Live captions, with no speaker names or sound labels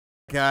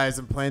Guys,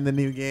 I'm playing the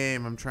new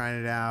game. I'm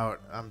trying it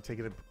out. I'm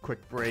taking a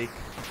quick break.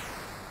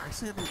 I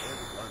actually haven't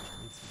ordered lunch.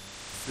 I need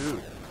some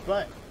food.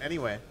 But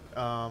anyway,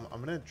 I'm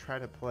gonna try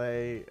to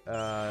play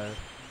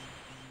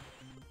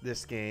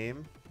this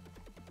game.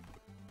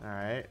 All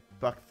right,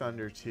 Buck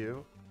Thunder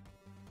 2.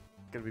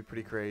 Gonna be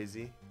pretty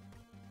crazy.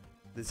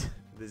 The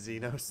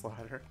Xeno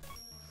slaughter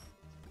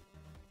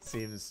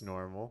seems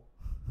normal.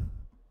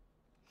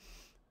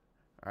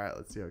 All right,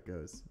 let's see how it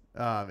goes.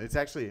 It's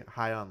actually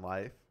high on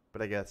life,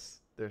 but I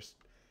guess there's,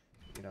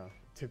 you know,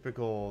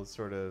 typical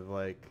sort of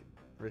like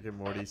Rick and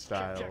Morty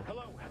style. Check.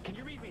 Hello. Can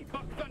you read me?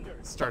 Buck Thunder.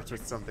 Starts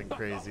with something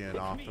crazy and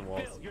off the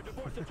walls. Phil, your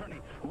divorce attorney.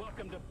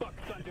 Welcome to Buck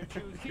Thunder 2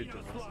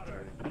 Xeno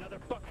Slaughter. Another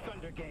Buck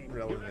Thunder game.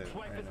 Relevant, Your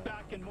ex-wife is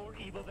back and more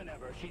evil than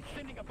ever. She's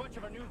sending a bunch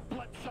of her new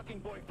blood-sucking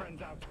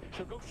boyfriends out.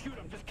 So go shoot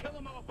them. Just kill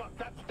them all, Buck.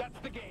 That's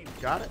the game.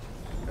 Got it.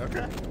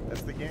 Okay,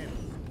 that's the game.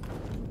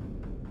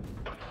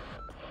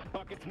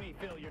 Buck, it's me,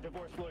 Phil, your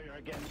divorce lawyer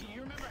again.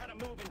 You remember how to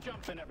move and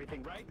jump and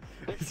everything, right?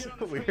 It's so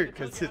weird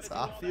because it's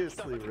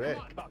obviously Rick.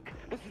 Come on, Buck.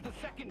 This is the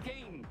second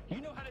game.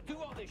 You know how to do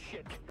all this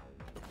shit.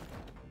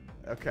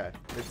 Okay,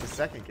 it's the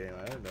second game.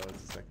 I didn't know it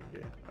was the second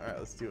game. All right,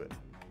 let's do it.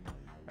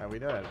 All right, we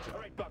know how to jump. All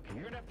right, Buck,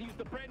 you're gonna have to use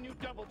the brand new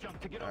double jump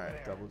to get All over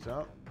right, there. double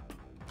jump.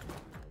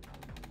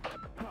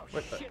 Oh,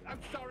 What shit, I'm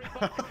sorry,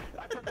 Buck.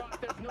 I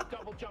forgot there's no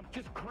double jump,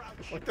 just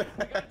crouch. What the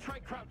We gotta try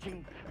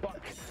crouching,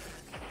 Buck.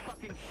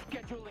 Fucking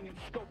scheduling and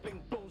scoping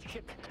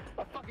bullshit.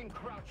 A fucking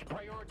crouch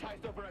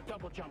prioritized over a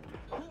double jump.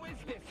 Who is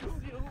this? Who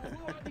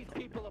are these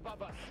people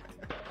above us?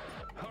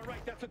 All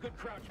right, that's a good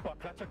crouch, Buck.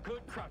 That's a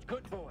good crouch.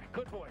 Good boy,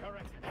 all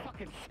right.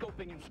 Fucking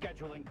scoping and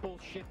scheduling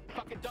bullshit.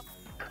 Fucking dumb.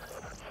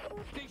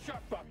 Stay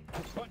sharp, Buck.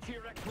 A bunch of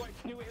your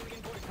ex-wife's new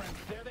alien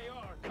boyfriends. There they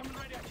are, coming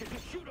right at you.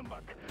 Just shoot them,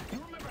 Buck. You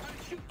remember how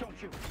to shoot,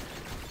 don't you?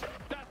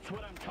 That's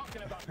what I'm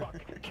talking about, Buck.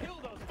 Kill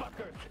those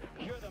fuckers.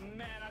 You're the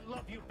man. I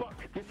love you, Buck.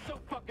 You're so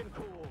fucking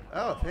cool.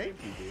 Oh, thank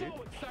you, I'm dude.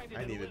 so excited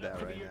I and needed lit up that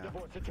to right be your now.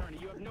 divorce attorney.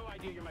 You have no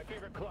idea. You're my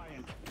favorite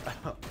client.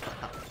 All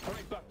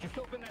right, Buck. Just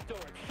open that door.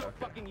 It's so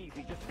fucking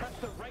easy. Just press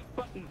the right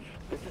buttons.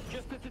 This is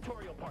just the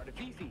tutorial part. It's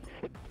easy.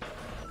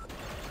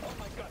 Oh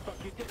my God, Buck,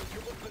 you did it. You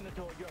opened the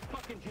door. You're a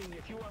fucking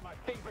genius. You are my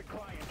favorite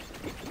client.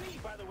 It's me,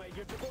 by the way,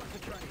 your divorce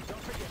attorney.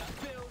 Don't forget, I'm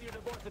Phil, your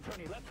divorce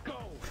attorney. Let's go.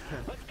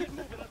 Let's get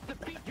moving. Let's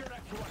defeat your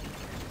ex-wife.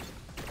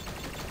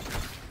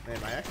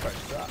 Man, my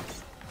ex-wife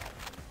sucks.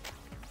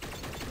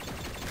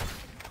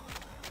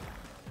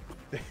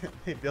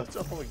 They built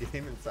a whole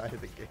game inside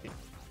of the game.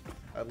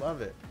 I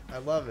love it. I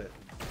love it.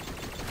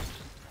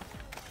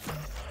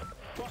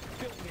 Buck,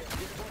 Phil here,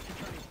 your divorce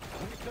attorney.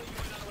 Let me fill you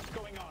in on what's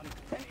going on.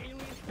 An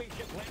alien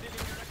spaceship landed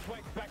in your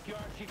ex-wife's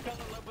backyard. She fell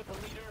in love with the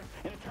leader,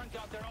 and it turns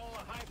out they're all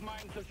a hive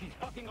mind, so she's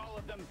fucking all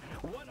of them.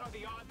 What are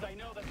the odds? I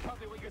know that's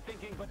probably what you're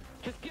thinking, but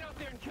just get out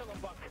there and kill them,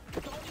 Buck.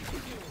 It's all you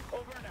can do.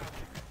 Over and out.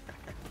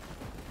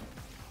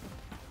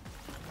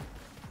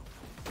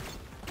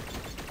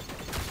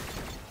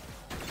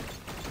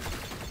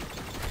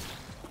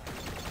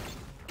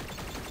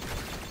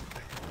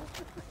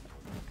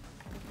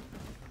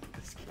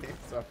 This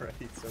game's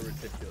already so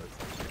ridiculous.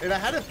 And I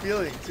had a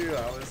feeling too.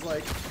 I was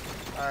like,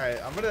 all right,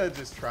 I'm gonna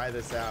just try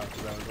this out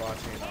because I was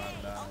watching it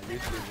on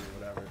YouTube or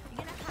whatever. You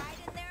gonna hide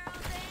in there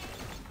all day?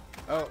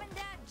 Oh, Mom and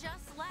Dad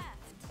just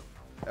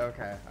left.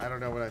 okay. I don't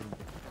know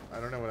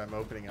what I'm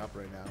opening up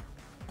right now.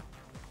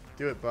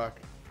 Do it, Buck.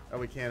 Oh,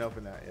 we can't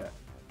open that yet.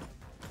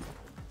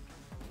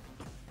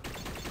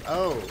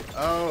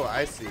 Oh,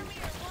 I see. Tell me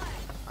or what?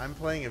 I'm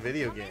playing a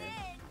video Coming game.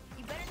 in.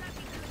 You better not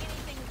be doing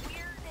anything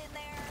weird in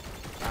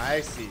there.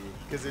 I see,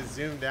 because it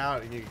zoomed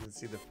out and you can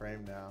see the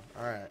frame now.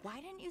 All right. Why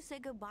didn't you say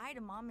goodbye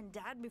to Mom and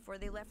Dad before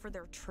they left for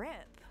their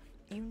trip?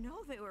 You know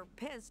they were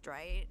pissed,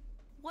 right?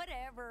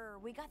 Whatever.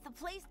 We got the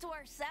place to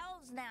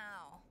ourselves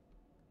now.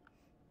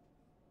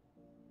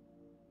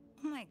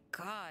 Oh my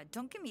God,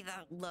 don't give me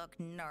that look,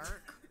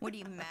 narc. What, are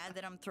you mad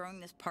that I'm throwing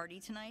this party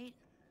tonight?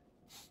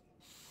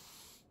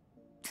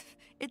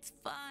 It's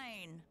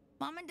fine.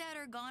 Mom and Dad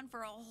are gone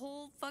for a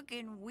whole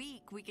fucking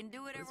week. We can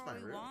do whatever That's my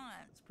we room. want.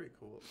 It's pretty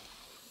cool.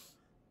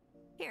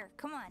 Here,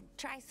 come on,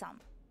 try some.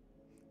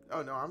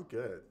 Oh no, I'm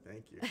good.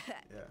 Thank you.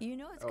 Yeah. You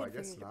know it's Oh, I good for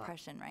guess your not.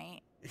 depression, right?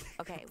 Good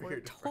Okay, for we're your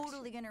depression.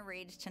 totally gonna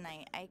rage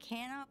tonight. I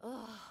cannot.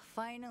 Ugh,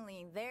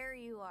 finally, there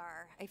you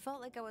are. I felt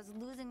like I was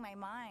losing my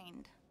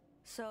mind.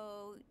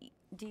 So,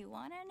 do you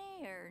want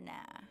any or nah?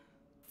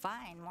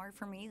 Fine, more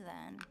for me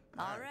then.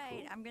 All Alright, right,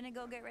 cool. I'm gonna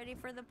go get ready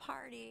for the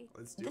party.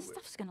 Let's do This it.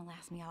 stuff's gonna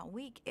last me all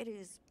week. It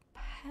is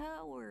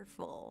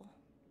powerful.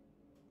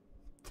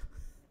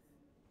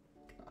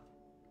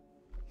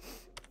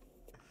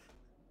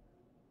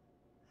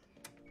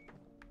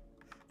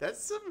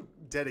 That's some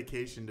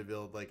dedication to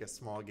build like a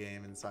small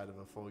game inside of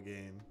a full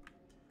game.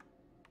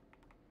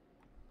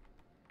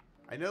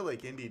 I know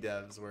like indie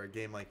devs where a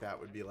game like that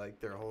would be like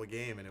their whole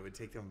game and it would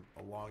take them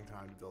a long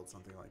time to build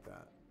something like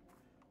that.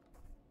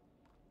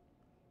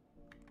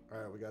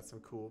 Alright, we got some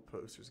cool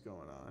posters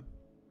going on.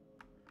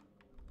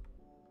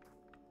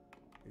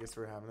 I guess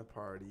we're having a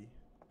party.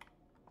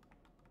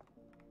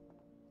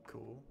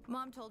 cool.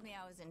 Mom told me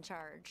I was in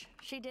charge.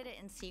 She did it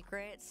in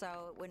secret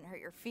so it wouldn't hurt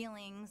your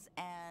feelings,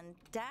 and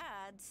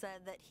Dad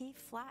said that he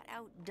flat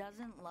out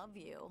doesn't love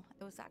you.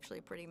 It was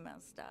actually pretty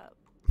messed up.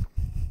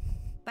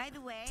 By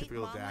the way,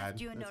 Typical Mom dad.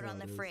 left you a That's note how on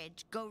the it is.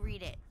 fridge. Go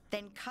read it.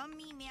 Then come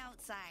meet me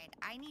outside.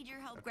 I need your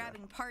help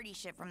grabbing party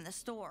shit from the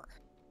store.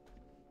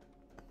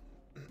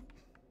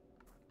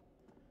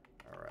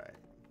 All right.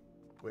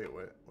 Wait,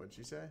 what'd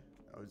she say?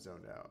 I was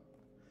zoned out.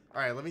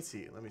 All right, let me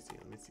see.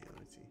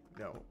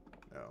 No.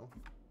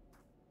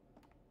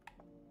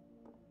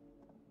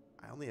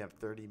 I only have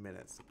 30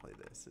 minutes to play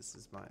this. This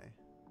is my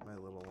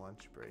little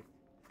lunch break.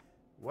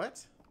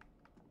 What?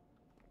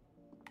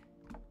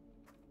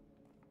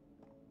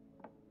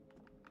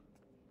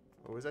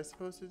 What was I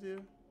supposed to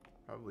do?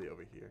 Probably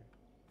over here.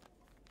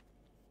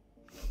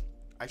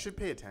 I should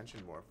pay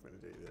attention more if I'm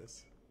gonna do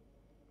this.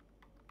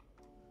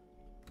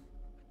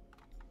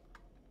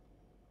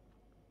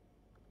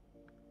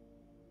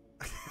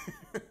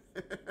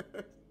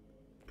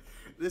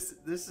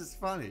 This is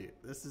funny.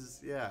 This is,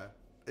 yeah.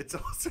 It's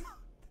also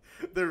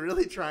they're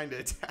really trying to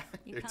attack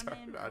You their come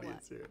target in or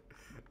audience what? here.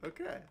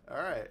 Okay, all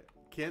right.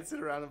 Can't sit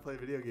around and play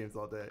video games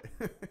all day.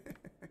 All right,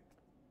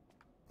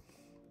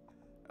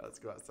 let's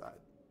go outside.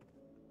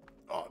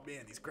 Oh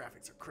man, these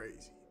graphics are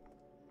crazy.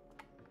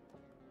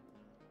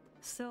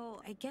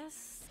 So, I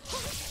guess...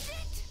 Holy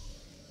shit!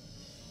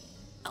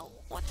 Oh,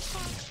 what the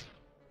fuck?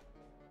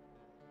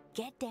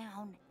 Get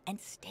down and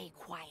stay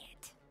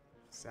quiet.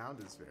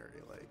 Sound is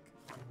very like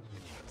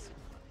interesting.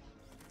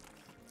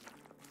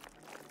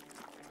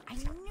 I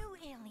knew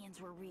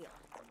aliens were real.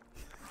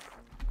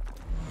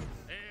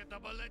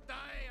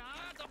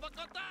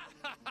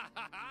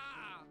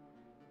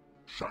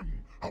 Shan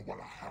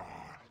awalaha,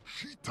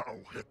 shitao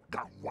het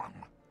gawang,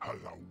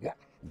 halawa,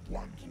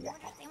 wan Can you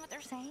understand what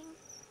they're saying?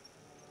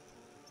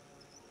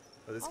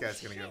 Oh, this Oh,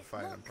 guy's gonna go shit,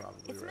 fight him look,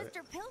 probably, it's right?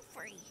 Mr.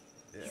 Pilfrey.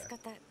 Yeah. He's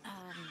got that,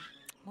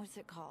 what's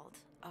it called?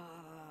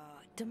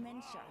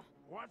 Dementia.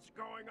 What's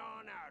going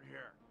on out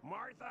here?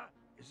 Martha,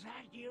 is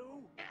that you?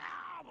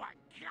 Oh my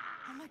Oh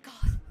god! my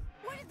god.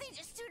 What did they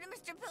just do to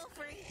Mr.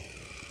 Pilfrey?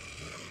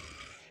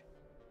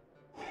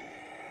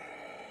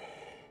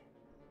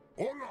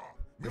 Hola,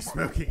 They're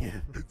smoking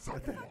him. it's a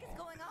What is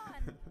going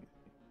on?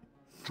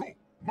 cho,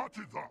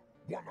 machiza,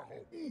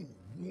 walaho,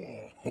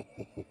 uwa,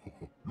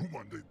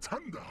 lumande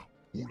tanda,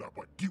 ula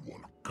bagiwa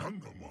la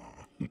kanama.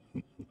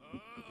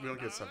 We don't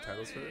get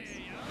subtitles for this.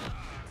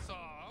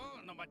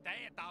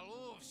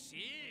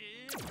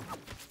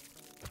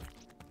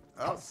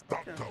 Oh, okay.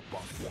 Stata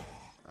bakwa,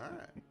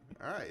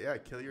 All right, yeah,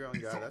 kill your own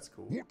guy. That's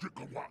cool.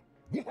 wutikawa,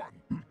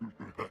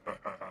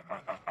 wuhan.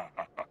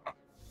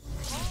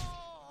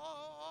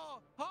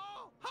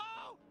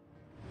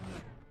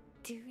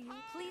 Do you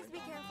please be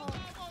careful?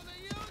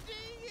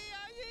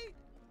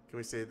 Can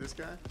we save this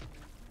guy?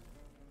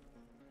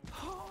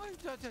 Oh,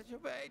 okay.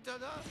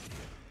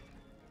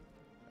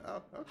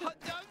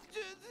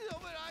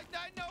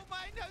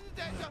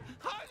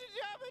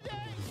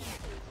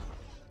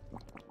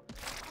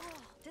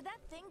 Did that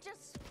thing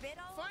just spit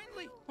all over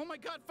Finally! you? Oh my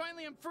god,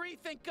 finally I'm free,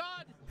 thank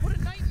God! What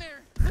a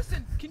nightmare!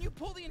 Listen, can you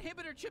pull the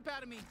inhibitor chip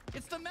out of me?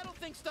 It's the metal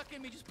thing stuck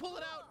in me, just pull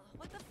it out!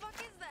 What the fuck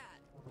is that?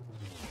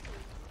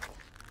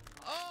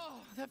 Oh,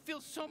 that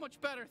feels so much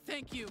better,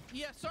 thank you.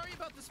 Yeah, sorry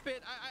about the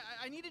spit.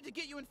 I needed to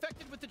get you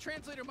infected with the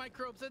translator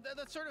microbes.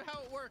 That's sort of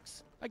how it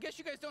works. I guess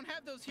you guys don't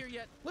have those here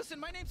yet. Listen,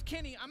 my name's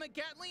Kenny. I'm a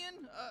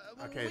Gatlian.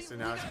 Okay, so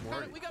now it's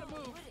Morty. We gotta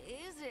move. What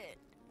is it?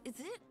 Is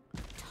it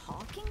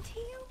talking to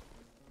you?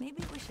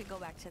 Maybe we should go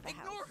back to the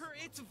Ignore house. her.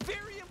 It's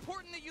very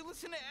important that you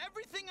listen to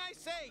everything I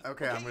say.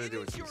 Okay, I'm gonna It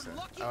do is what you your said.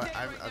 lucky I- day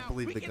I- right I now.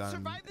 believe we the can gun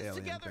survive this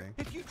alien together thing.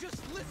 if you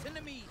just listen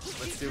to me. Let's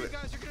These do three it.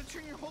 guys are gonna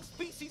turn your whole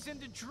species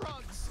into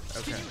drugs.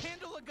 Okay. Can you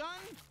handle a gun?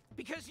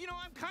 Because you know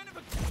I'm kind of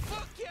a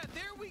fuck yeah.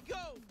 There we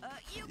go.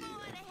 You go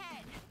on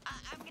ahead.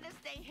 I'm gonna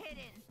stay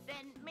hidden.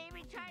 Then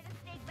maybe try to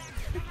sneak back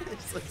to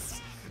the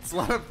house. It's a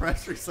lot of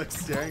pressure. He's like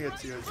staring at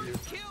Alright, you as you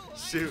first kill.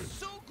 shoot. I'm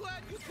so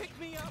glad you picked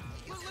me up.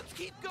 Let's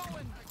keep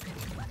going.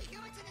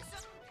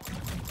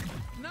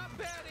 Not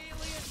bad,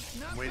 alien.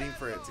 Not I'm waiting bad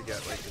for at it to all. get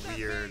like Back to that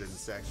weird base. and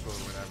sexual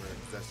or whatever.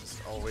 That's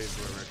just always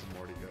where Rick and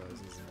Morty goes,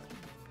 isn't it?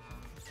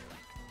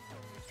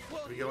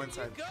 Well, We go here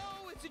inside. You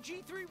go. It's a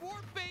G3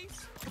 warp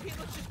base. Okay,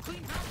 let's just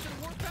clean house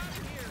and warp out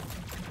of here.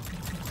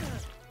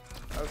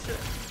 Oh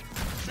shit!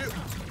 Shoot!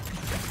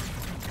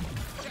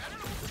 Okay, I don't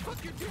know what the fuck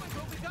you're doing,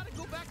 but we gotta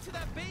go back to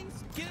that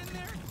base, get in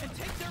there, and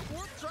take their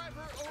warp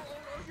driver, or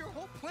your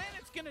whole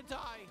planet's gonna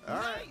die. All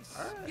right, Nice.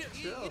 all right,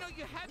 You know,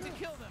 you had to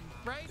kill them,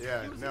 right?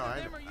 Yeah, It was no, either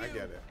I- them or I you.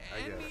 get it, I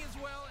and get me it. as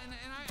well, and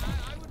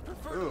I would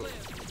prefer Ooh. to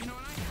live. You know,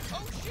 and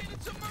oh shit,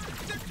 it's a merc.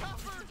 They're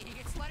tougher. You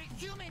get slutty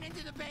human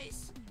into the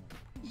base.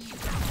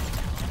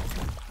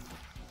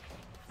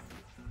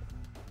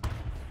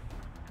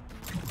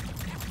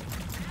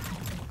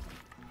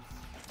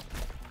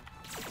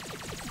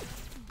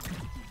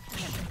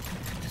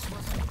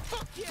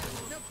 Fuck yeah!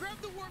 Now grab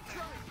the warp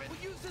drive.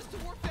 We'll use this to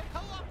warp the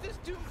hell off this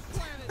doomed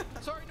planet.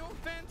 Sorry, no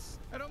offense.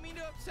 I don't mean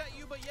to upset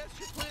you, but yes,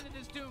 your planet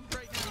is doomed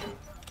right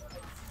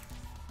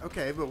now.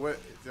 Okay, but what?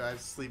 Did I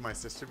just leave my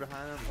sister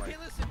behind? I'm like,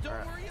 Okay, listen, don't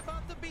alright. worry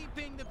about the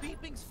beeping. The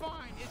beeping's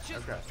fine. It's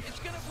just, Okay. it's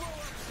gonna blow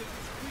up soon.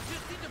 We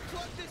just need to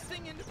plug this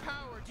thing into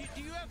power. Do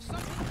you have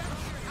something back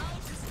in your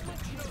house?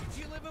 You know, do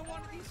you live in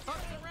one of these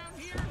huts around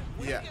here?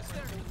 Yeah. Yes,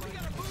 there. We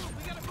gotta move.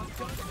 We gotta move.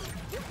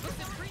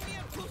 Listen, bring me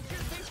up close to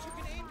your face. You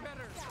can aim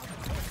better.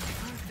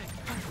 Perfect.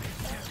 Perfect.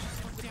 Yeah,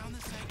 just look down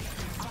the side.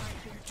 Fine.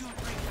 You're doing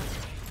great.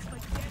 It's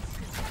like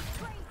destiny. That's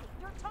crazy.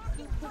 You're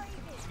talking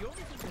crazy. The only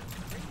thing that's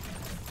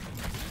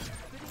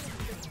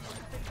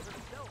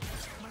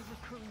my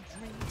recurring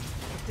dream,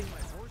 the thing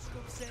my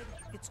horoscope said,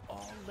 it's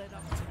all led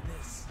up to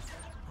this.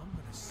 I'm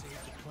gonna save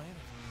the planet.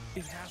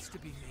 It has to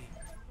be me.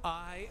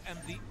 I am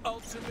the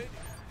ultimate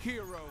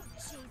hero.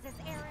 Jesus,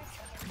 Eric.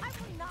 I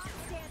will not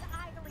stand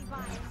idly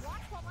by and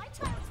watch while my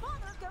child's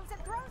father goes and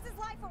throws his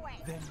life away.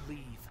 Then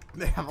leave.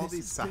 They have all This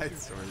these is side bigger.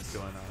 stories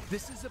going on.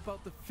 This is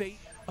about the fate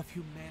of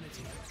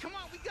humanity. Come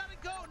on, we gotta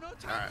go. No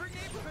time Alright. for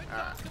neighborhood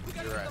Alright, gossip. We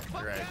gotta you're get right, the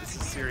fuck you're right. out This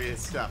of is here.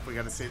 serious stuff. We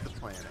gotta save the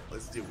planet.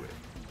 Let's do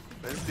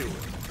it. Let's do it.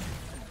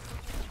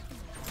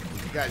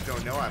 You guys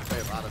don't know I play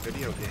a lot of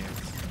video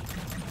games.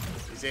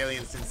 These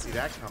aliens didn't see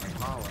that coming.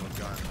 Hollow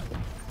gun.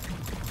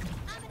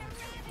 I'm gonna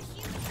ravish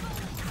you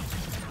slowly.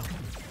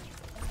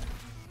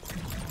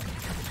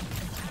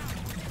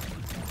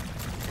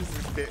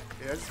 It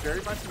has very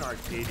much an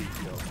arcadey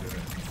feel to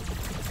it.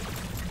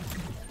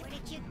 Where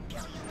did you go,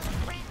 you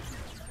little brat?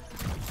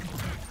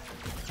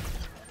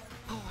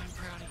 Oh, I'm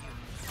proud of you.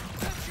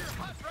 That's your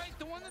hut, right?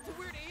 The one that the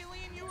weird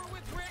alien you were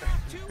with ran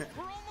off to?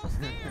 We're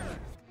almost there.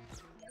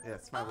 Yeah,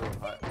 it's my Oh, little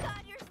hut. thank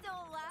God you're still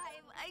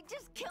alive. I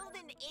just killed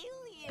an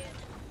alien.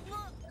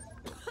 Look,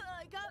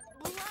 I got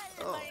blood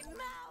in Oh. my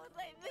mouth.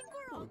 I think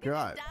we're all Oh, gonna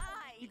God. die.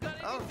 You got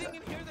Oh, anything okay.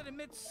 in here that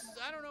emits,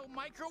 I don't know,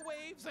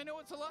 microwaves? I know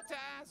it's a lot to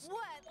ask.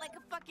 What? Like a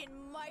fucking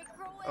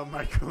microwave? Oh,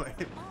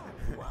 microwave. Oh,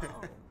 whoa.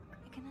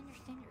 I can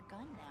understand your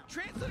gun now.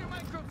 Translator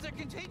microbes are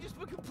contagious,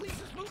 but can please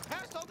just move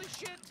past all this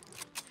shit.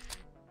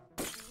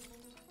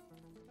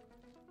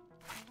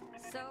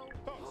 So,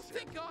 Oh,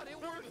 thank God, it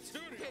worked.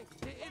 Okay,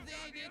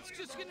 it's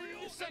just gonna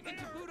need a second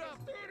to boot up.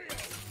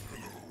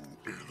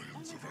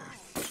 Aliens of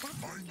Earth. My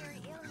Scary name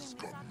alien is we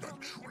saw filming in the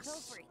Garnatuous,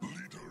 Pilfrey.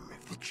 leader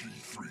of the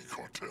G3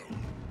 cartel.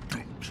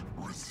 Don't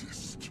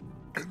resist.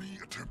 Any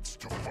attempts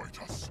to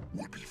fight us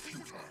will be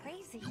futile.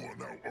 crazy. You are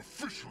now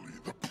officially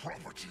the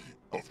property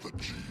of the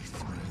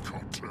G3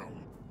 cartel.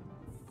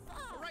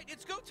 All right,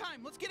 it's go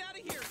time. Let's get out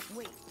of here.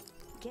 wait,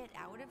 get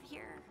out of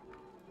here?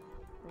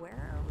 Where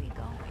are we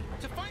going?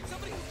 To find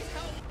somebody who can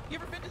help. You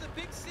ever been to the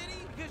big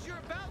city? Because you're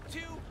about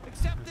to,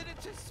 except that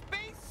it's a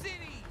space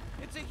city.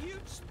 It's a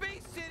huge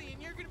space city,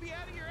 and you're gonna be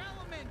out of your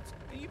element.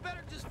 And you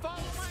better just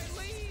follow my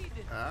lead.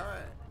 All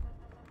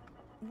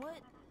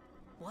right.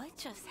 What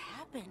just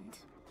happened?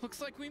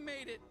 Looks like we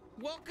made it.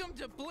 Welcome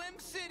to Blim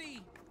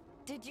City.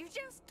 Did you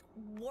just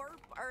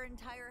warp our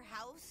entire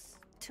house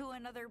to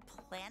another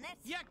planet?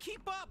 Yeah,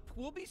 keep up.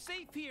 We'll be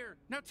safe here.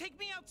 Now take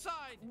me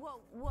outside.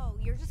 Whoa,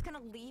 you're just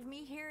gonna leave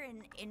me here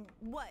in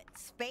what,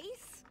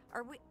 space?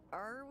 Are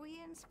we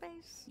in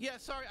space? Yeah,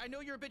 sorry, I know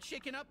you're a bit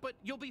shaken up, but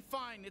you'll be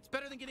fine. It's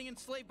better than getting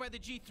enslaved by the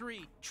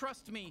G3.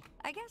 Trust me.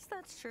 I guess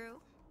that's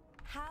true.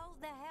 How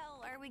the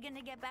hell are we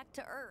gonna get back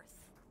to Earth?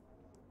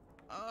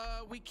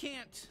 We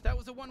can't. That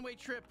was a one-way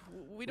trip.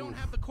 We don't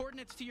have the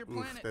coordinates to your Oof,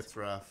 planet. that's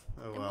rough.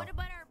 Oh And well. what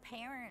about our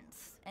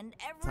parents and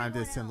everyone Time to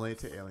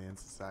assimilate else? to alien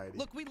society.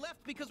 Look, we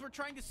left because we're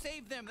trying to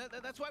save them.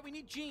 That's why we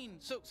need Gene.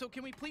 So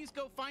can we please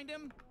go find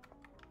him?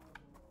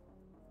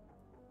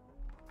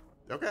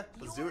 Okay,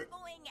 let's do You're it.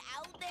 going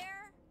out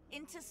there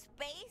into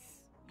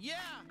space? Yeah.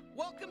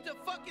 Welcome to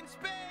fucking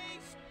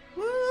space.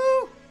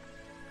 Woo!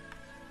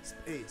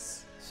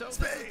 Space. So this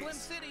Space. is Blim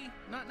City.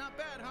 Not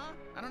bad, huh?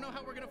 I don't know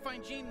how we're gonna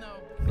find Gene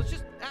though. Let's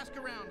just ask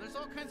around. There's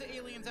all kinds of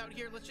aliens out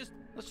here. Let's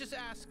just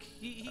ask.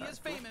 He is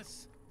cool.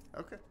 famous.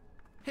 Okay.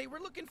 Hey, we're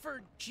looking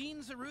for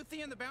Gene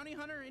Zaruthian, the bounty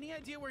hunter. Any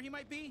idea where he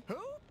might be? Who?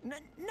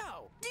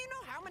 No. Do you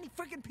know how many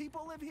freaking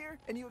people live here?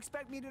 And you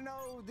expect me to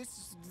know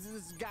this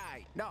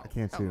guy? No. I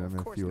can't shoot No, him of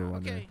if course you were not.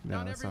 wondering. Okay, No,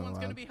 not that's not everyone's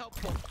gonna allowed. be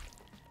helpful.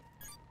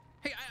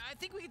 Hey, I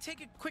think we can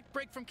take a quick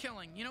break from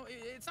killing. You know,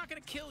 it's not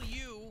gonna kill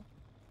you.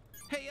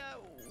 Hey,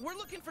 we're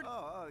looking for.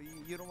 Oh,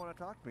 you don't want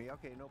to talk to me?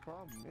 Okay, no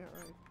problem. Yeah,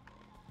 all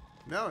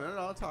right. No,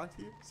 I'll talk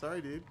to you.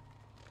 Sorry, dude.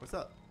 What's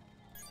up?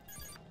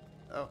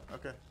 Oh,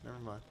 okay. Never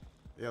mind.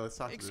 Yeah, let's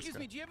talk to this Excuse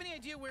guy. me, do you have any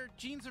idea where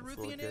Gene little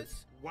Zaruthian kid.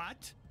 is?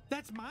 What?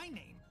 That's my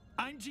name.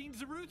 I'm Gene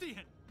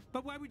Zaruthian.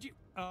 But why would you?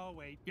 Oh,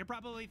 wait. You're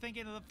probably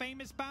thinking of the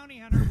famous bounty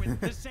hunter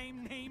with the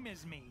same name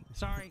as me.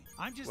 Sorry,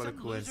 I'm just What a some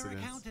loser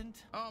coincidence.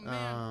 accountant. Oh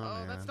man,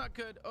 Oh, that's man. not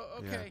good. Oh,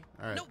 okay.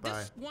 Yeah. All right, no, bye.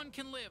 this one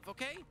can live,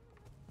 okay?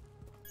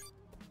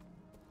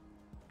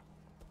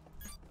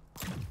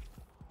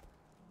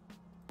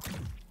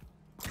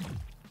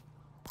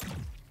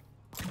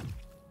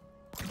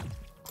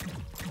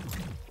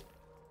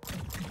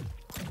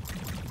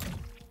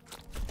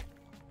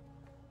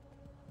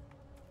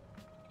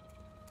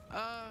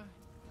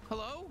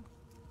 Hello?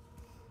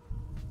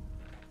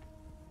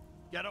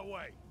 Get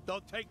away.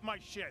 Don't take my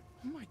shit.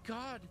 Oh my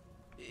god.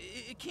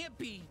 It can't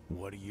be.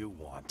 What do you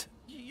want?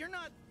 You're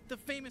not the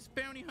famous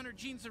bounty hunter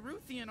Gene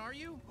Zaruthian, are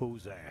you?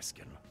 Who's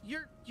asking?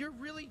 You're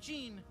really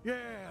Gene. Yeah,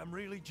 I'm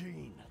really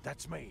Gene.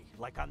 That's me,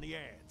 like on the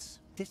ads.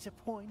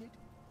 Disappointed?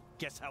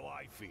 Guess how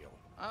I feel.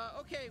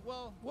 Okay,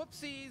 well,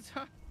 whoopsies.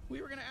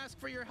 We were gonna ask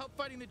for your help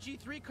fighting the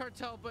G3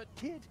 cartel, but...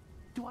 Kid,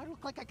 do I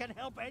look like I can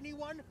help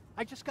anyone?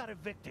 I just got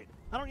evicted.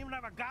 I don't even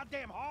have a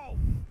goddamn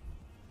home.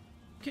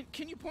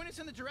 Can you point us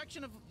in the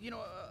direction of, you know,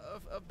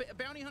 a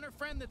bounty hunter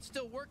friend that's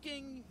still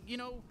working, you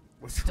know,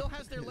 still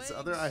has their legs? His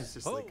other eye's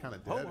just like kind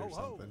of dead or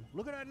something.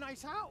 Look at that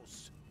nice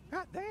house.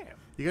 God damn. You gotta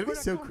be Where'd that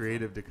so come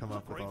creative from? to come It's a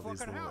up with great all these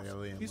fucking little house.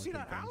 alien You see looking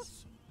that things.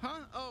 house? Huh?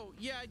 Oh,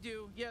 yeah, I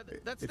do. Yeah,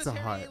 that's It's this a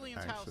hairy hut,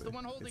 alien's house, the actually.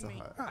 one holding It's a me.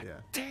 hut, God yeah.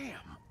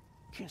 damn.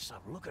 Can't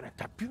stop looking at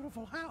that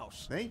beautiful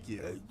house. Thank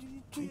you.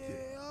 Thank you.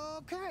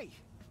 Okay.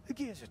 The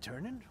gears are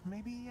turning.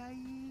 Maybe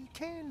I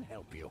can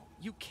help you.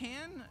 You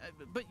can?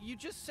 But you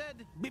just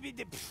said...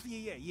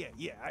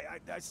 Yeah.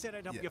 I said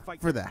I'd help you fight...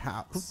 For the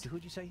house.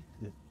 Who'd you say?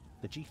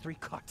 The G3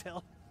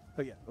 cartel?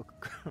 Oh, yeah. Oh,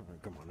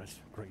 come on, that's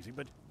crazy,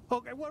 but...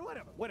 Okay,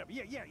 whatever.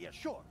 Yeah,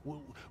 sure.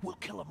 We'll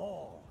kill them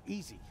all.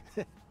 Easy.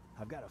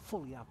 I've got a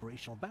fully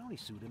operational bounty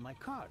suit in my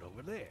cart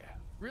over there.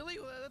 Really?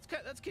 Well,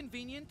 that's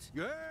convenient.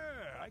 Yeah,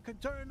 I can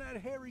turn that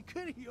hairy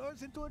kid of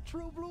yours into a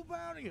true blue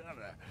bounty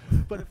hunter.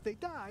 But if they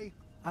die,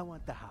 I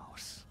want the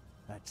house.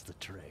 That's the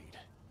trade.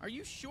 Are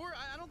you sure?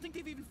 I don't think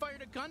they've even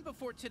fired a gun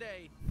before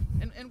today.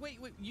 And wait,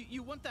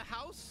 you want the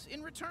house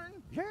in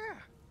return? Yeah.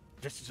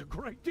 This is a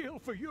great deal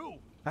for you.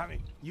 I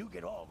mean, you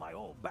get all my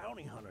old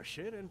bounty hunter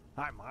shit, and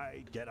I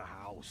might get a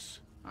house.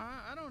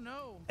 I don't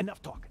know.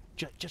 Enough talking.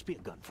 Just be a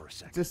gun for a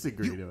second. Just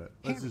agree to it.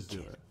 Let's just do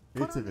it.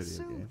 It's a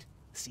video game.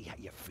 See how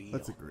you feel.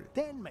 Let's agree.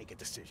 Then make a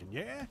decision,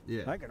 yeah?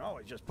 Yeah. I can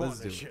always just pull Let's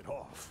this do it. shit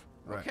off.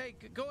 Right. Okay,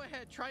 go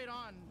ahead. Try it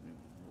on.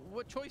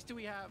 What choice do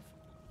we have?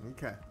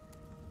 Okay.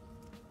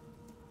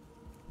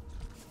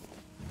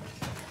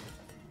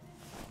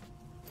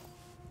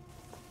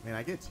 Man,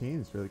 I get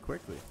changed really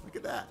quickly. Look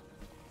at that.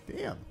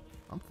 Damn.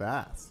 I'm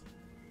fast.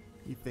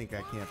 You think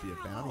I can't be a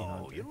bounty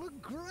hunter? Oh, you look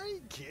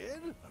great, kid.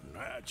 A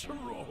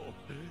natural.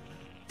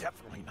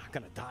 Definitely not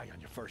gonna die on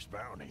your first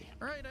bounty.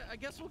 All right, I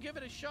guess we'll give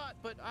it a shot,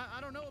 but I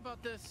don't know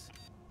about this.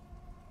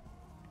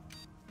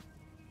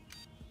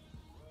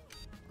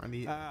 I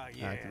need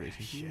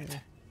activation key. Shit.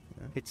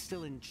 Yeah. It's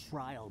still in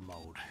trial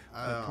mode.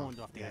 I Oh, pawned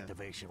off the yeah.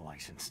 activation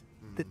license.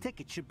 The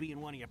ticket should be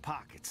in one of your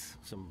pockets.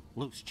 Some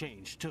loose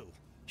change, too.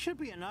 Should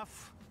be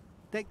enough.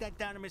 Take that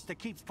down to Mr.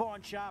 Keep's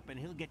pawn shop, and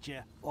he'll get you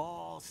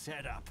all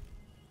set up.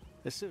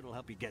 The suit will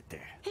help you get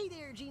there. Hey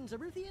there, Gene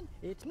Zaruthian.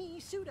 It's me,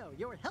 Pseudo,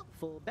 your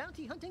helpful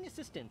bounty hunting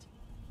assistant.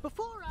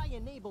 Before I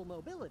enable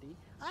mobility,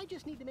 I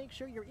just need to make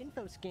sure your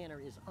info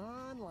scanner is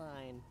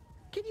online.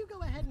 Can you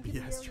go ahead and give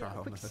Yes, the area a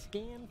trial quick mode.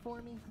 scan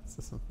for me? It's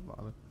just on the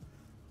bottom.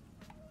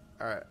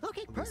 Alright.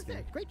 Okay, I'm just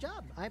perfect. Great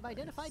job. I've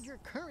identified your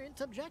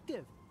current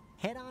objective.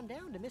 Head on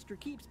down to Mr.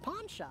 Keep's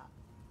pawn shop.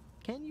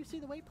 Can you see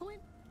the waypoint?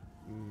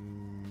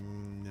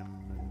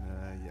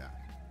 Yeah.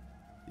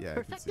 Yeah,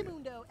 I can see it.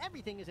 Perfectamundo,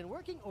 everything is in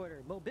working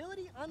order.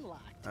 Mobility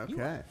unlocked. You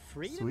Okay, are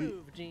free to sweet.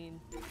 move, Gene.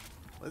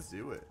 Let's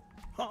do it.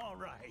 All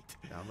right.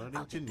 Downloading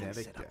I'll get things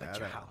genetic set up at data.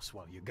 your house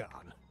while you're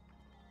gone.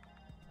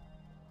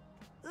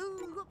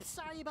 Ooh, oops,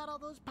 sorry about all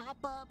those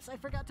pop-ups. I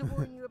forgot to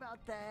warn you about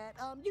that.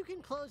 You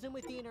can close them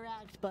with the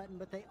interact button,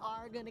 but they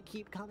are gonna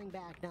keep coming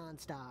back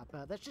nonstop.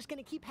 That's just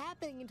gonna keep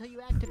happening until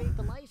you activate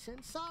the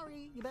license.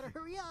 Sorry, you better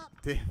hurry up.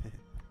 Damn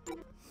it.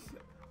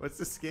 What's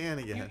the scan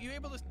again? You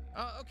able to...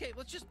 okay,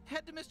 let's just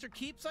head to Mr.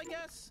 Keep's, I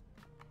guess?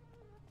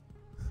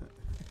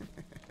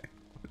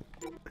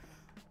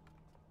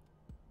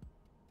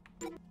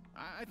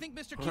 I think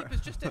Mr. Keep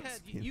is just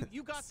ahead.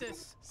 You got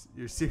this.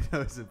 Your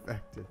pseudo is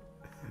infected.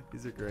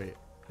 These are great.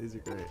 These are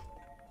great.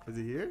 Was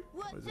he here?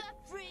 What's Was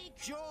up, freak?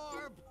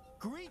 Jorb,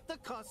 greet the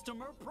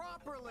customer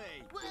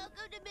properly. Welcome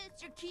to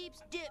Mr.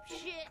 Keep's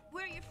dipshit.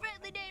 We're your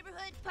friendly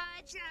neighborhood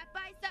pawn shop.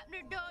 Buy something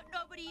or don't,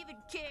 nobody even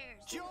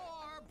cares.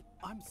 Jorb,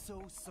 I'm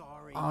so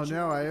sorry. Oh no,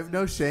 Jorb I have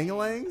no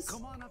shangalangs?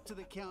 Come on up to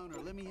the counter.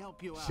 Let me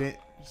help you out.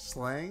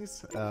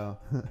 Slangs? Oh.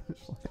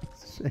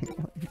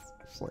 Shangalangs.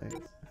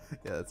 Slangs.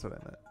 Yeah, that's what I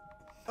meant.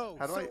 Oh,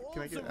 How do so I-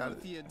 can I get out of-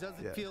 Zaruthian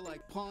doesn't Yeah. feel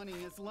like pawning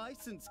his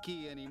license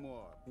key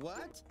anymore.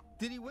 What?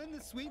 Did he win the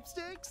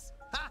sweepstakes?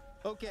 Ha!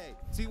 Okay,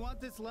 so you want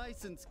this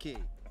license key.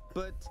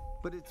 But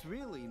it's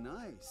really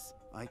nice.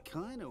 I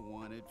kind of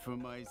want it for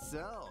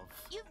myself.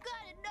 You've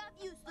got enough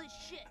useless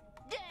shit,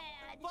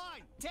 Dad.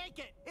 Fine, take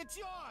it. It's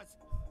yours.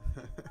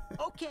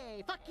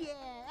 Okay, fuck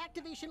yeah.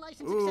 Activation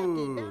license Ooh,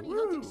 accepted. Bounty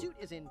hunting woo. suit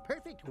is in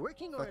perfect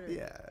working Fuck order.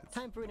 yeah.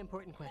 Time for an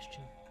important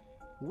question.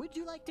 Would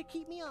you like to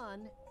keep me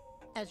on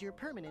as your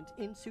permanent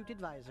in-suit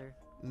advisor?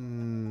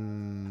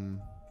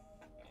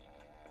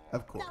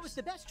 Of course. That was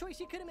the best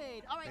choice you could have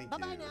made. All right, Thank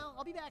bye-bye you. now.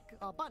 I'll be back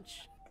a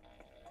bunch.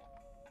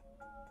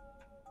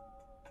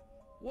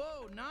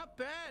 Whoa, not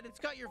bad. It's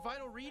got your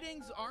vital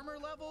readings, armor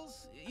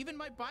levels, even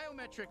my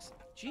biometrics.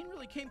 Gene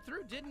really came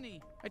through, didn't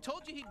he? I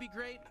told you he'd be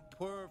great.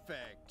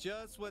 Perfect.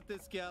 Just what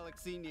this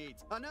galaxy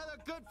needs. Another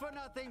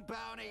good-for-nothing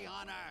bounty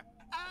hunter.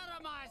 Out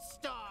of my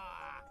star.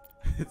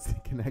 It's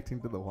connecting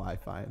to the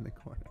Wi-Fi in the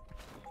corner.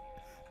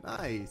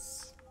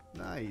 Nice.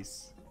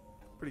 Nice.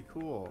 Pretty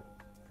cool.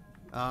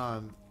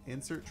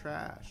 Insert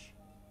trash.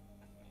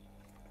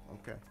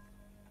 Okay.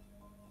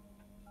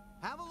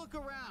 Have a look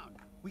around.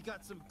 We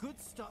got some good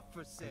stuff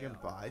for sale. can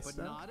buy but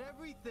stuff? not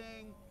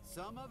everything.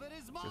 Some of it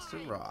is mine. Just a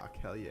rock.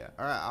 Hell yeah.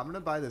 Alright, I'm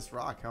gonna buy this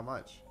rock. How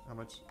much? How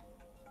much?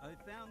 I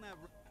found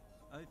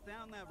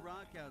that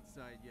rock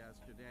outside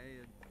yesterday,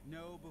 and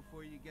no,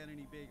 before you get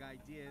any big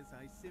ideas,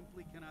 I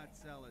simply cannot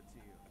sell it to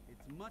you.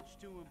 It's much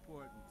too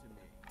important to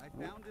me. I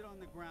found it on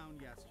the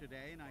ground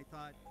yesterday, and I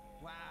thought,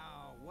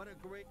 wow, what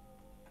a great...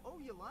 Oh,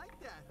 you like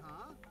that,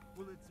 huh?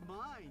 Well, it's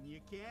mine.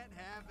 You can't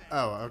have it.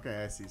 Oh,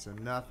 okay, I see. So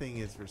nothing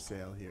is for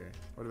sale here.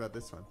 What about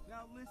this one?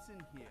 Now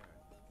listen here.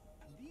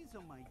 These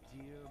are my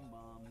dear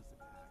mom's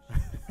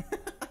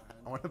ashes.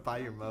 I want to buy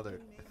your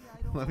mother.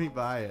 Let me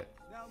buy it.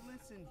 Now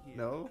listen here.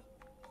 No?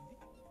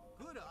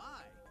 Good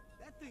eye.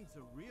 That thing's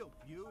a real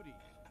beauty.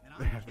 And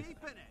I'm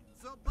keeping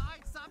it. So buy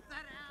something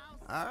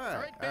else. Alright,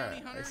 All right, bounty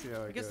hunter. I see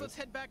how it I guess goes. let's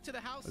head back to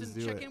the house Let's and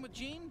do check it. in with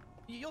Gene.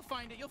 You'll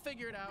find it. You'll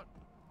figure it out.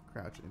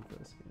 Crouch info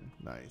scan.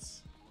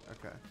 Nice.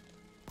 Okay.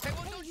 Hey,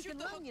 well, Hey, don't you shoot can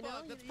the run, hook you know.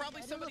 bug. That's You-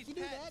 probably I don't know if somebody's you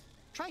do pet. that.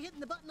 Try hitting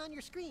the button on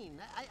your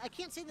screen. I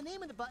can't say the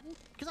name of the button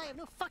because I have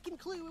no fucking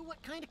clue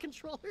what kind of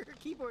controller or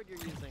keyboard you're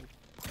using.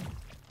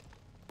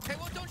 Hey,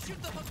 well, don't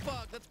shoot the hook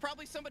bug. That's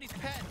probably somebody's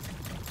pet.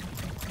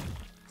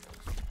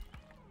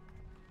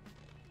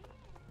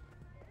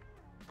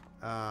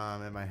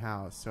 At my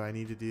house. So I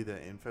need to do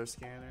the info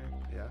scanner.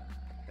 Yeah.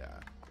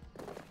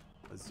 Yeah.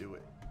 Let's do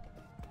it.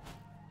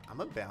 I'm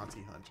a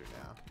bounty hunter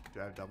now.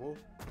 Do I have double?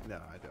 No,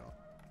 I don't.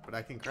 But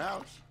I can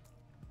crouch.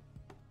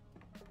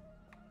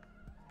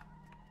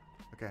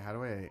 Okay, how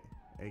do I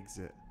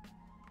exit?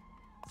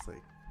 It's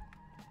like,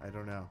 I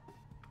don't know.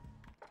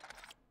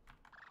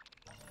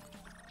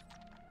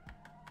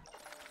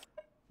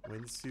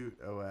 Windsuit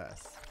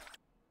OS.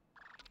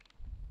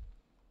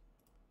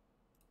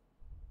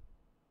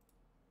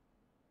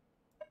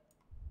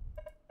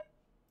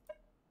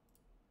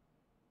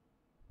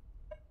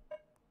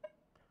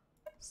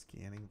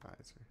 Scanning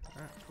visor.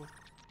 Alright, cool.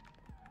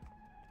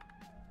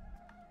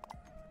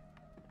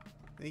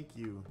 Thank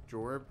you,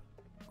 Jorb.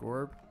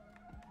 Gorb.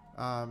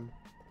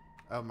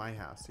 Oh, my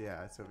house.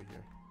 Yeah, it's over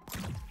here.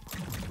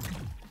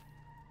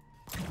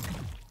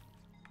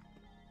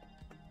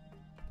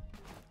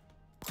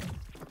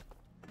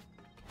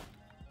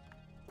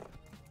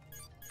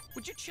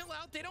 Would you chill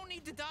out? They don't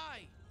need to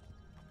die.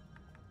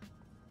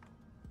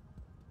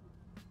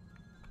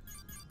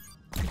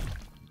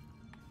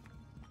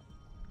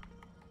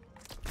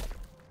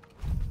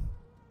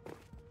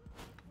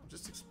 I'm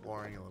just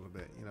exploring a little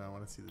bit. You know, I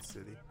want to see the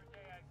city.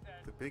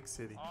 The big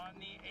city. On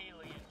the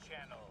Alien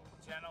Channel.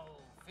 Channel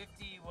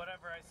 50,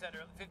 whatever I said,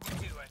 or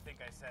 52, I think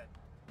I said.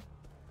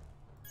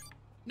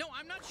 No,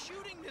 I'm not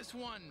shooting this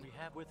one. We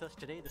have with us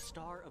today the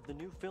star of the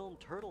new film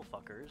Turtle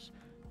Fuckers,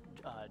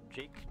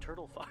 Jake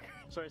Turtlefucker.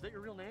 Sorry, is that your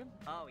real name?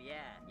 Oh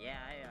yeah,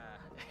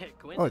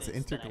 Oh, it's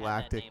coincidence that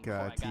I had that intergalactic name before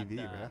I got TV,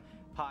 the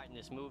right? part in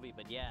this movie,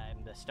 but yeah,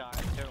 I'm the star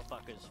of Turtle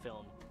Fuckers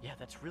film. Yeah,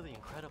 that's really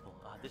incredible.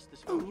 This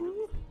film's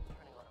really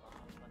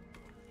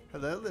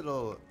Hello,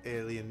 little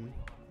alien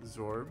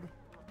Zorb.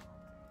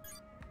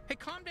 Hey,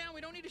 calm down.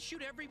 We don't need to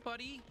shoot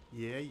everybody.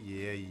 Yeah,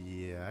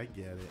 I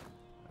get it.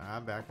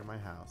 I'm back at my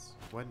house.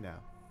 What now?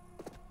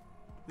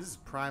 This is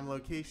prime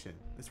location.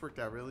 This worked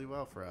out really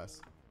well for us.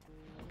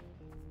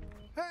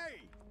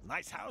 Hey,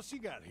 nice house you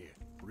got here.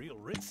 Real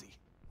ritzy.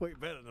 Way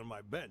better than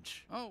my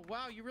bench. Oh,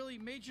 wow. You really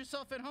made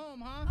yourself at home,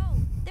 huh? Oh,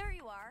 there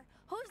you are.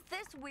 Who's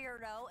this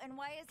weirdo, and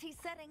why is he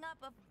setting up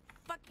a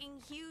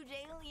fucking huge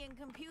alien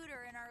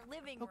computer in our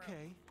living room?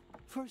 Okay,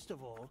 first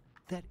of all,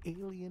 that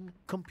alien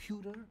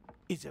computer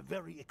is a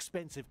very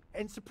expensive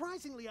and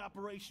surprisingly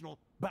operational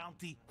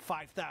Bounty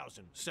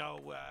 5000. So,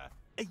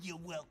 you're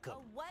welcome.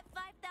 A what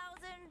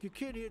 5,000? Your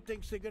kid here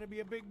thinks they're gonna be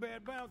a big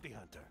bad bounty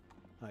hunter.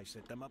 I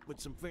set them up with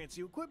some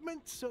fancy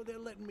equipment, so they're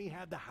letting me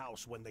have the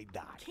house when they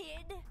die.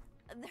 Kid?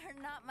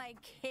 They're not my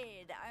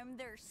kid. I'm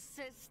their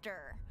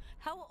sister.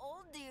 How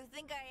old do you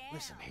think I am?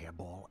 Listen,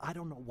 Hairball, I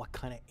don't know what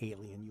kind of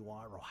alien you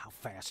are or how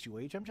fast you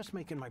age. I'm just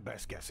making my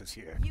best guesses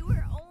here. You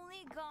were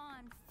only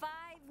gone 5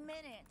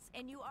 minutes,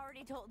 and you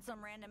already told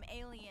some random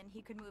alien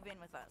he could move in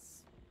with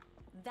us.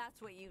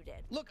 That's what you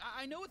did. Look,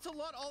 I know it's a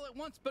lot all at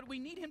once, but we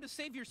need him to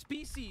save your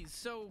species.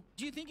 So,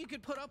 do you think you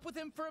could put up with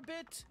him for a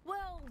bit?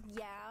 Well,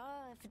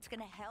 yeah, if it's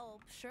gonna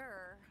help,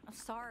 sure. I'm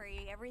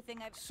sorry,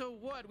 everything I've... So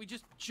what? We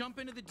just jump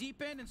into the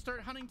deep end and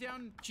start hunting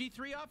down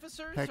G3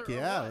 officers? Heck or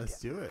yeah, what? let's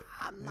do it.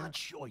 I'm not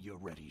sure you're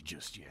ready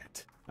just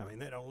yet. I mean,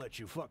 they don't let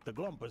you fuck the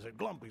Glumpers at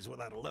Glumpies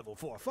without a level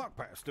 4 fuck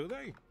pass, do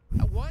they?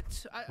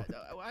 What?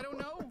 I don't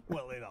know.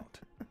 Well, they don't.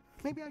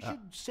 Maybe I should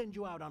send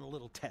you out on a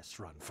little test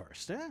run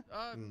first, eh?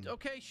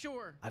 Okay,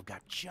 sure. I've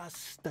got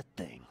just the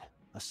thing.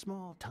 A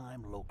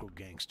small-time local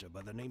gangster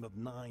by the name of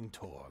Nine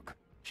Torg.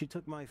 She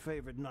took my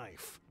favorite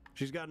knife.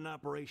 She's got an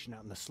operation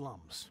out in the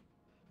slums.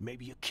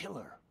 Maybe you kill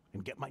her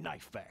and get my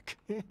knife back.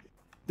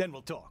 Then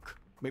we'll talk.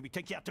 Maybe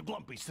take you out to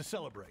Glumpies to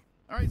celebrate.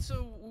 All right,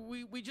 so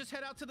we just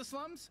head out to the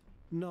slums?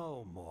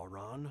 No,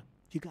 moron.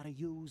 You gotta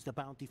use the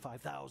Bounty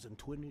 5000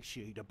 to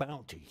initiate a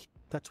bounty.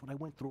 That's what I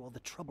went through all the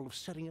trouble of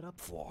setting it up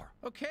for.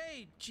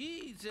 Okay,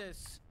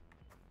 Jesus.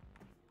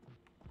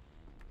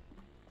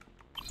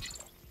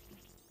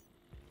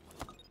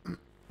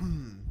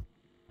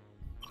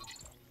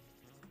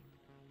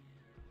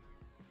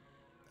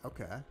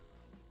 Okay.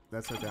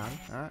 That's her down.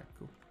 Alright,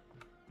 cool.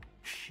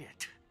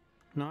 Shit.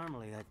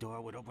 Normally that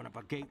door would open up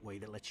a gateway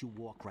that lets you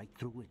walk right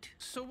through it.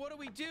 So what do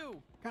we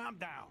do? Calm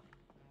down.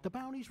 The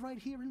bounty's right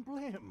here in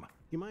Blim.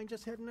 You mind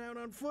just heading out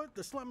on foot?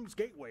 The slums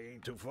gateway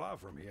ain't too far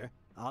from here.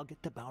 I'll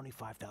get the Bounty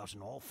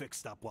 5000 all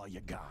fixed up while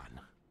you're gone.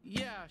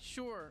 Yeah,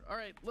 sure. All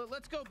right,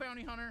 let's go,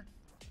 Bounty Hunter.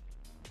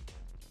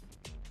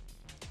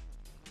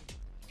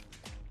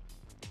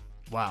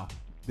 Wow.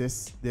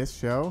 This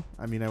show,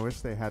 I mean, I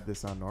wish they had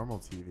this on normal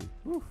TV.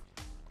 Whew.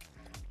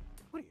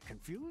 What, are you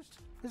confused?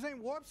 This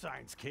ain't warp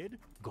science, kid.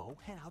 Go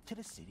head out to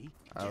the city,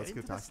 All right, get let's go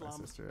into the talk to my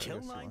slums, sister. I kill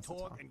guess she 9 wants to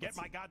Torg, talk. and get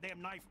my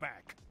goddamn knife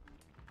back.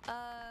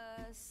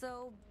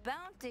 So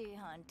bounty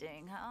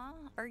hunting, huh?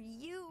 Are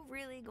you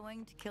really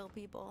going to kill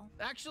people?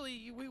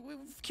 Actually,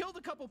 we've killed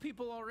a couple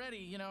people already,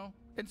 you know.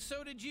 And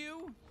so did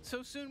you.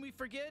 So soon we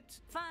forget.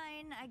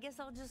 Fine, I guess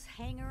I'll just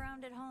hang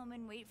around at home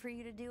and wait for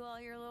you to do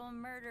all your little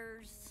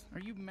murders. Are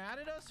you mad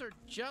at us or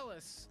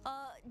jealous?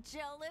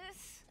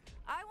 Jealous?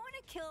 I want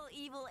to kill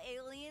evil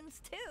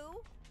aliens too.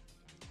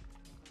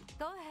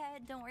 Go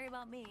ahead, don't worry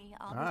about me.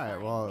 I'll be Alright,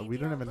 fine. well, Maybe we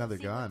don't I'll have go another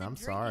see what gun. the I'm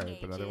drinking sorry,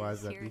 but age otherwise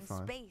is that'd here be in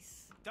fun. Space.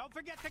 Don't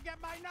forget to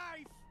get my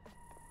knife.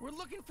 We're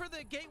looking for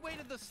the gateway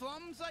to the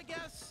slums, I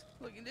guess.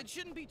 Look, it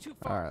shouldn't be too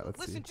far. All right, let's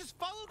Listen, see. just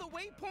follow the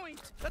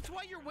waypoint. That's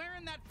why you're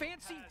wearing that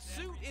fancy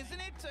suit, isn't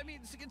it? I mean,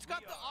 it's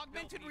got the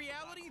augmented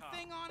reality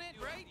thing on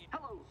it, right?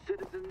 Hello,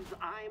 citizens.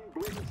 I'm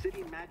Blim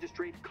City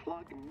Magistrate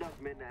Clug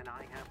Nugman, and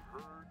I have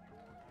heard...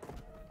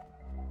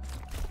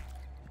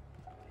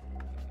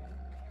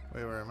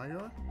 Wait, where am I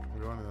going?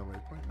 We're going to the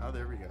waypoint? Oh,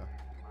 there we go.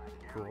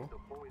 Cool.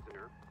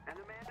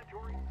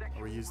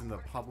 We're using the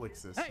public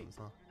systems,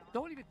 huh?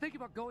 Don't even think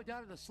about going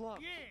down to the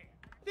slums. Yeah,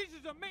 this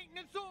is a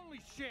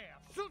maintenance-only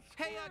shaft. So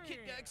Hey,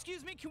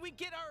 excuse me, can we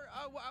get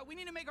our, we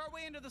need to make our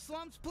way into the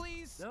slums,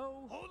 please?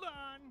 No. Hold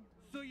on.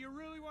 So you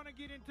really want to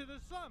get into the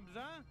slums,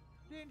 huh?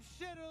 Then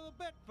settle a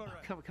bet for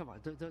us. Come on,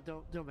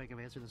 don't make him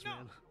answer this,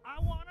 man. I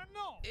want to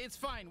know. It's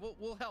fine,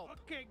 we'll help.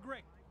 Okay,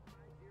 great.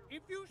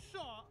 If you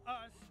saw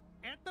us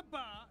at the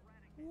bar,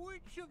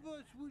 which of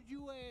us would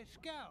you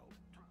ask out?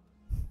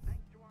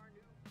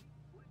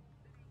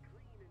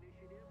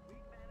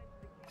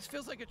 This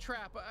feels like a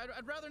trap.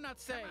 I'd rather not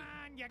say. Come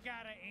on, you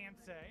gotta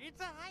answer. It's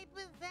a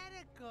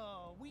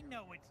hypothetical. We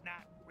know it's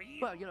not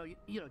real. Well,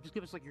 you know, just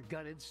give us like your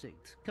gut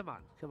instinct. Come on.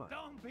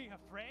 Don't be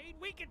afraid.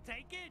 We can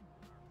take it.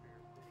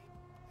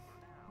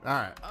 All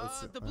right.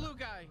 The blue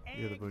guy.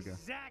 Yeah, the blue guy.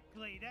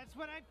 Exactly. That's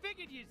what I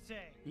figured you'd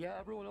say. Yeah,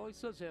 everyone always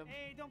says him.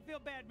 Hey, don't feel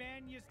bad,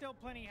 man. You're still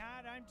plenty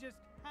hot. I'm just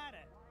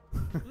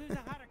hotter. Blue's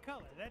a hotter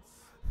color. That's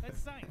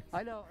science.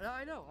 I know.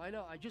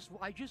 I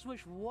just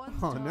wish one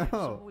Oh, time no.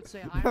 someone would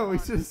say I'm No, we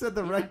hotter. should have said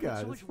the Yeah, red I put guy. so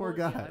This much poor work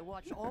in. guy. I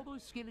watched all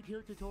those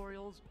skincare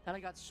tutorials, and I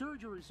got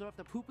surgery, so I have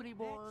to poop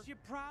anymore. That's your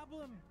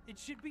problem. It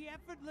should be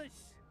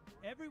effortless.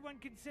 Everyone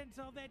can sense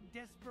all that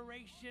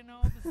desperation,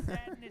 all the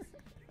sadness.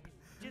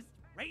 It's just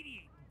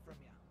radiating from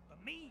you.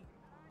 But me,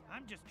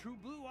 I'm just true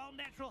blue, all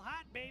natural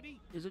hot, baby.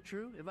 Is it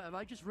true? Am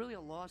I just really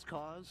a lost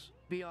cause?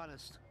 Be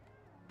honest.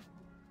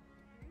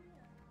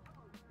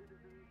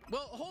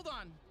 Well, hold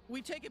on.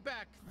 We take it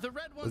back. The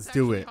red one's Let's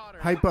do actually it. hotter.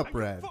 Hype up, Are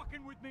Red. you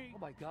fucking with me? Oh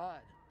my God.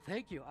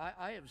 Thank you.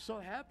 I am so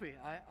happy.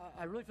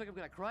 I really think I'm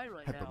gonna cry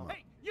right Hype now. him up.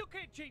 Hey, you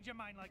can't change your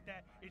mind like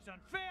that. It's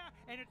unfair,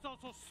 and it's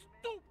also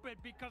stupid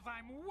because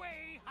I'm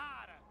way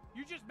hotter.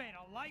 You just made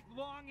a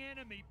lifelong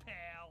enemy,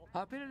 pal.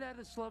 Hop in and out of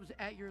the slums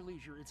at your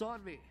leisure. It's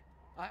on me.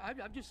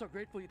 I'm just so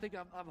grateful you think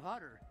I'm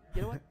hotter.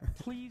 You know what?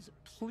 Please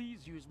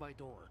use my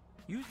door.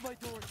 Use my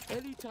door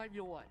anytime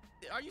you want.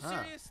 Are you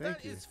Ah, serious? thank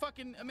That you. is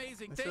fucking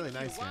amazing. That's Thank really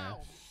you. nice, Wow.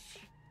 man.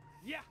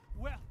 Yeah,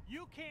 well,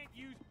 you can't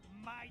use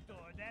my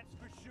door, that's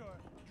for sure.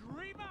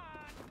 Dream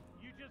on!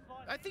 You just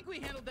lost. I think we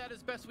handled that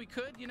as best we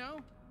could, you know?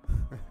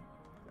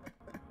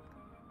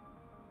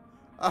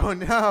 Oh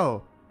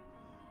no!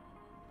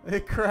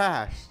 It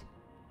crashed.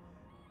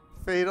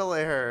 Fatal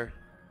error.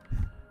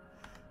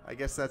 I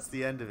guess that's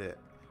the end of it.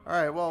 All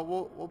right, well,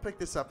 we'll pick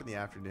this up in the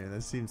afternoon.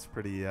 This seems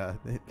pretty.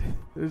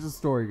 There's a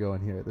story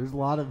going here. There's a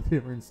lot of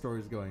different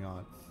stories going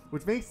on,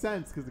 which makes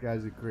sense because the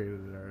guys who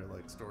created it are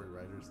like story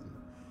writers and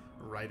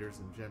writers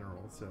in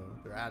general. So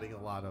they're adding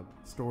a lot of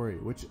story,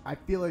 which I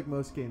feel like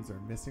most games are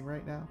missing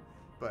right now.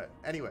 But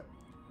anyway,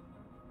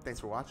 thanks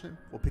for watching.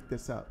 We'll pick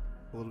this up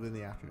a little bit in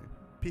the afternoon.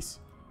 Peace.